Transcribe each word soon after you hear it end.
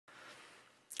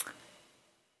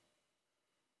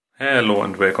Hello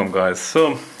and welcome guys.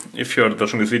 So if you're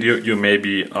watching this video, you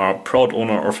maybe are a proud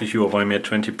owner of a Huawei Mate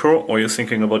 20 Pro or you're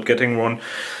thinking about getting one.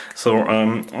 So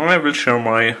I will share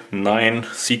my 9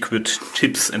 secret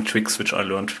tips and tricks which I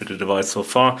learned with the device so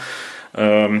far.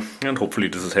 And hopefully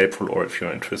this is helpful, or if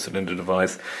you're interested in the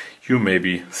device, you may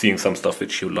be seeing some stuff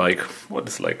which you like or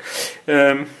dislike.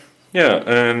 Yeah,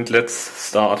 and let's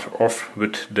start off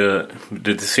with the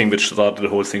thing which started the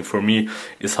whole thing for me,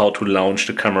 is how to launch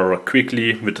the camera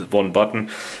quickly with one button.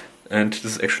 And this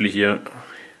is actually here.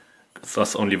 It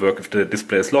does only work if the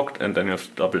display is locked, and then you have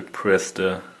to double press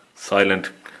the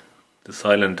silent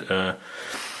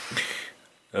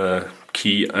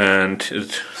key, and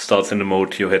it starts in the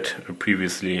mode you had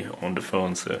previously on the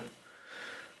phone. So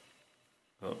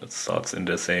it starts in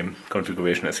the same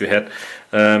configuration as you had.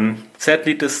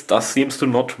 Sadly, this seems to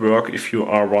not work if you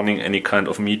are running any kind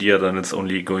of media. Then it's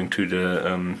only going to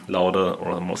the louder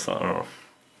or more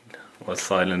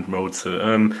silent mode. So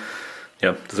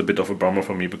yeah, it's a bit of a bummer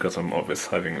for me because I'm always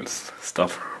having this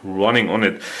stuff running on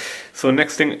it. So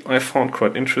next thing I found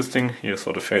quite interesting. Here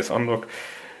saw the face unlock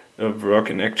work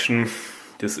in action.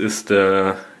 This is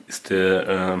the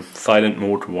silent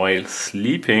mode while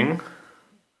sleeping.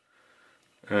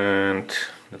 And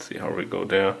let's see how we go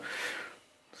there.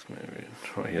 Let's maybe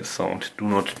try here sound do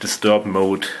not disturb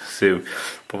mode. So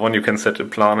for one, you can set a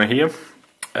planner here.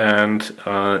 And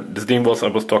the thing was, I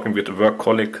was talking with a work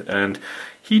colleague, and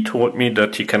he told me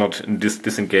that he cannot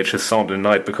disengage his sound at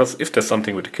night, because if there's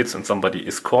something with the kids and somebody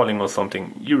is calling or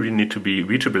something, you really need to be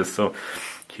reachable. So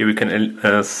here we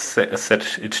can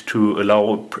set it to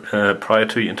allow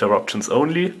priority interruptions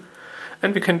only.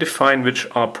 And we can define which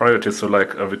are priorities. So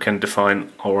like we can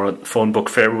define our phone book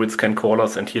favorites can call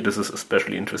us. And here this is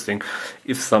especially interesting.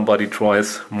 If somebody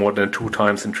tries more than 2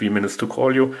 times in 3 minutes to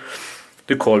call you,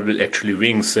 the call will actually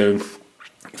ring. So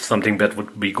if something bad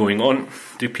would be going on,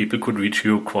 the people could reach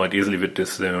you quite easily with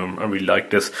this. I really like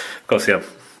this because yeah,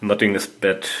 nothing is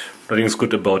bad. Nothing is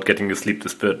good about getting your sleep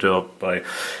disturbed by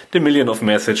the million of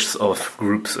messages of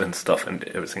groups and stuff and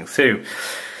everything. So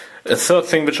a third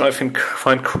thing which I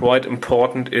find quite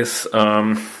important is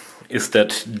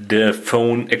that the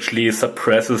phone actually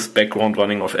suppresses background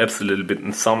running of apps a little bit.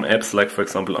 In some apps, like for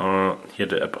example here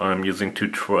the app I'm using to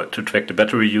track the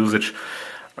battery usage,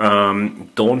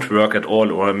 don't work at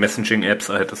all, or messaging apps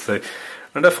I had to say.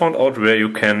 And I found out where you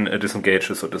can disengage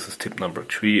this. So this is tip number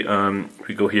 3.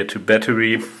 We go here to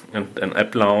battery and an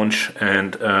app launch,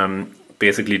 and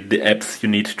basically the apps you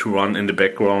need to run in the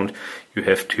background, you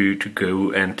have to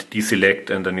go and deselect,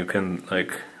 and then you can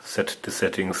like set the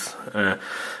settings.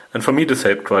 And for me this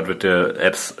helped quite with the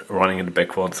apps running in the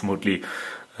background smoothly.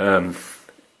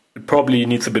 It probably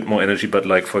needs a bit more energy, but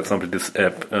like for example this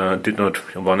app did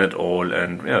not run at all,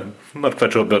 and yeah, I'm not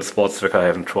quite sure about sports tracker. I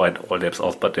haven't tried all the apps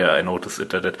out, but yeah, I noticed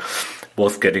that it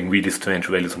was getting really strange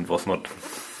values and was not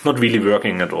really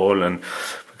working at all. And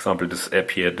for example this app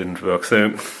here didn't work.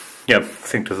 So yeah, I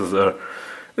think this is a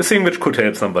thing which could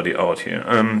help somebody out here.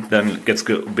 Then let's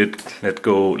go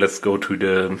to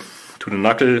the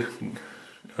knuckle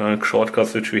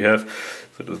shortcuts which we have.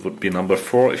 So this would be number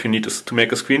 4. If you need to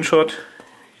make a screenshot,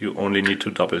 you only need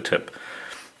to double tap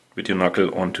with your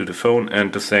knuckle onto the phone,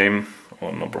 and the same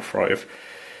on number 5.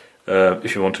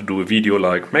 If you want to do a video,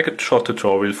 like make a short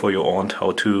tutorial for your aunt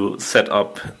how to set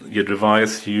up your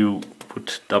device, you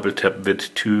would double tap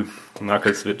with 2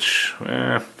 knuckles, which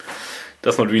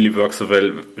does not really work so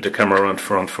well with the camera in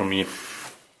front for me.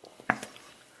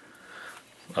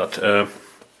 But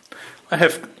I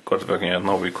have got it working, and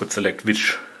now we could select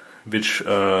which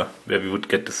where we would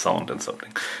get the sound and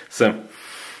something. So,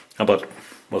 but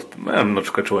I'm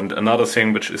not quite sure. And another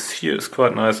thing which is here is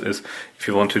quite nice is if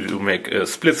you want to make a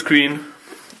split screen,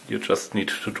 you just need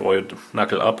to draw your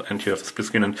knuckle up and you have a split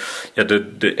screen. And yeah,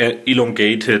 the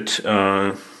elongated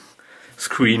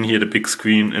screen here, the big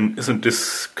screen, and isn't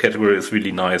this category is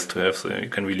really nice to have, so you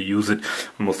can really use it.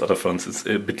 On most other phones it's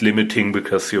a bit limiting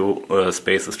because your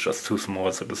space is just too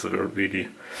small, so this is really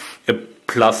a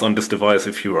plus on this device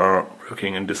if you are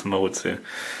working in this mode. So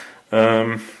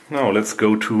now let's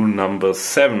go to number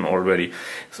 7 already.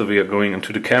 So we are going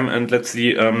into the cam, and let's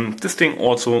see, this thing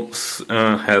also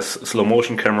has slow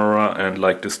motion camera and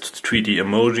like this 3D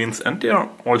emojins, and they are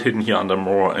all hidden here under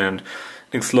more. And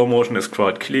I think slow motion is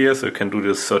quite clear, so you can do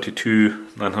this 32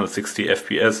 960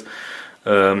 FPS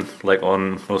like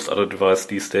on most other devices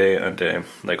these days, and they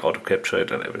like auto capture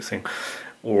it and everything.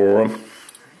 Or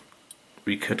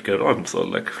we could get on, so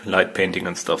like light painting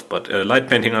and stuff, but light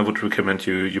painting I would recommend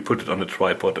you put it on a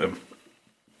tripod,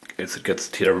 else it gets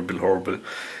terrible horrible.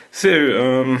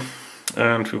 So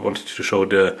and we wanted to show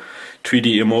the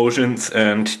 3D emojins,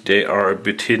 and they are a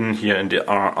bit hidden here in the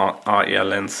AR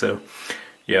lens. So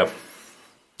yeah,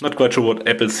 not quite sure what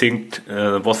Apple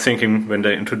was thinking when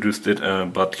they introduced it,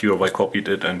 but Huawei copied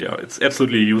it, and yeah, it's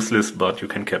absolutely useless, but you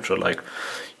can capture like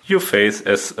your face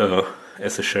as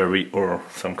a sherry or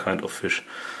some kind of fish.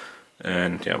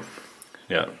 And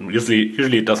yeah,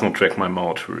 usually it does not track my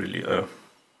mouth really.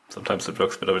 Sometimes it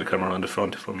works better with the camera on the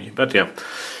front for me, but yeah,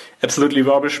 absolutely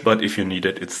rubbish, but if you need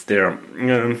it, it's there.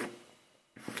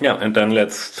 Yeah, and then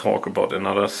let's talk about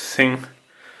another thing.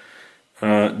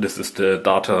 This is the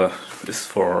data, this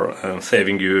for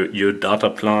saving your data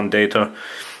plan data.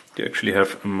 You actually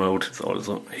have a mode, it's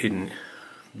also hidden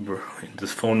in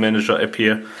this phone manager app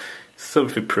here. So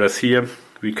if we press here,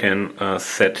 we can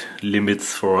set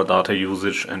limits for data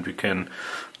usage, and we can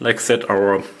like set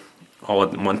our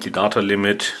monthly data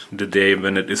limit the day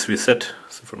when it is reset.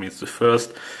 So for me it's the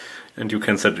 1st, and you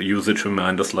can set usage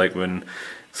reminders like when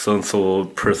so and so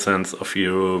 % of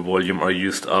your volume are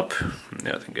used up.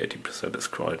 Yeah, I think 80% is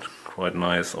quite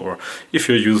nice. Or if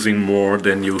you're using more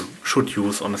than you should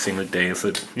use on a single day,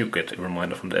 so you get a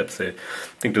reminder from the app. So I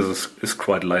think this is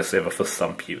quite a lifesaver for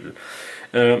some people.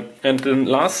 And then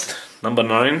last, number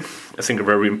 9, I think a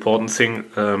very important thing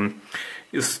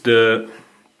is the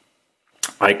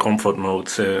eye comfort mode.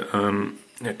 So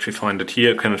you actually find it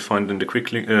here. You can find it in the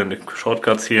quick link, the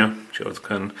shortcuts here, which you also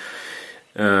can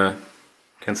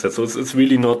set. So it's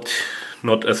really not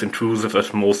as intrusive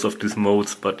as most of these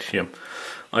modes, but yeah,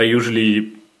 I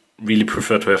usually really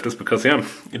prefer to have this because yeah,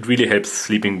 it really helps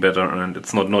sleeping better, and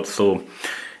it's really not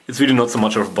so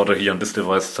much of a bother here on this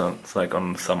device. It's like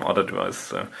on some other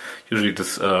device. Usually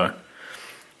this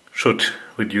should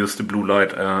reduce the blue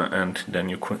light, and then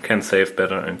you can save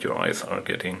better, and your eyes are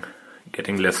getting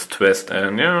less stressed.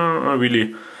 And yeah, I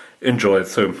really enjoy it.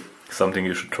 So something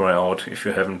you should try out if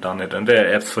you haven't done it. And there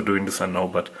are apps for doing this, I know,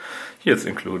 but here it's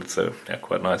included. So yeah,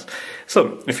 quite nice.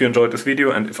 So if you enjoyed this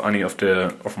video, and if any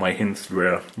of my hints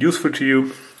were useful to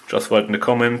you, just write in the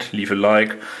comment, leave a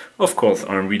like. Of course,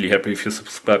 I'm really happy if you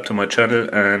subscribe to my channel,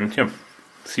 and yeah,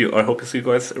 I hope to see you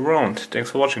guys around.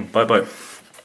 Thanks for watching. Bye bye.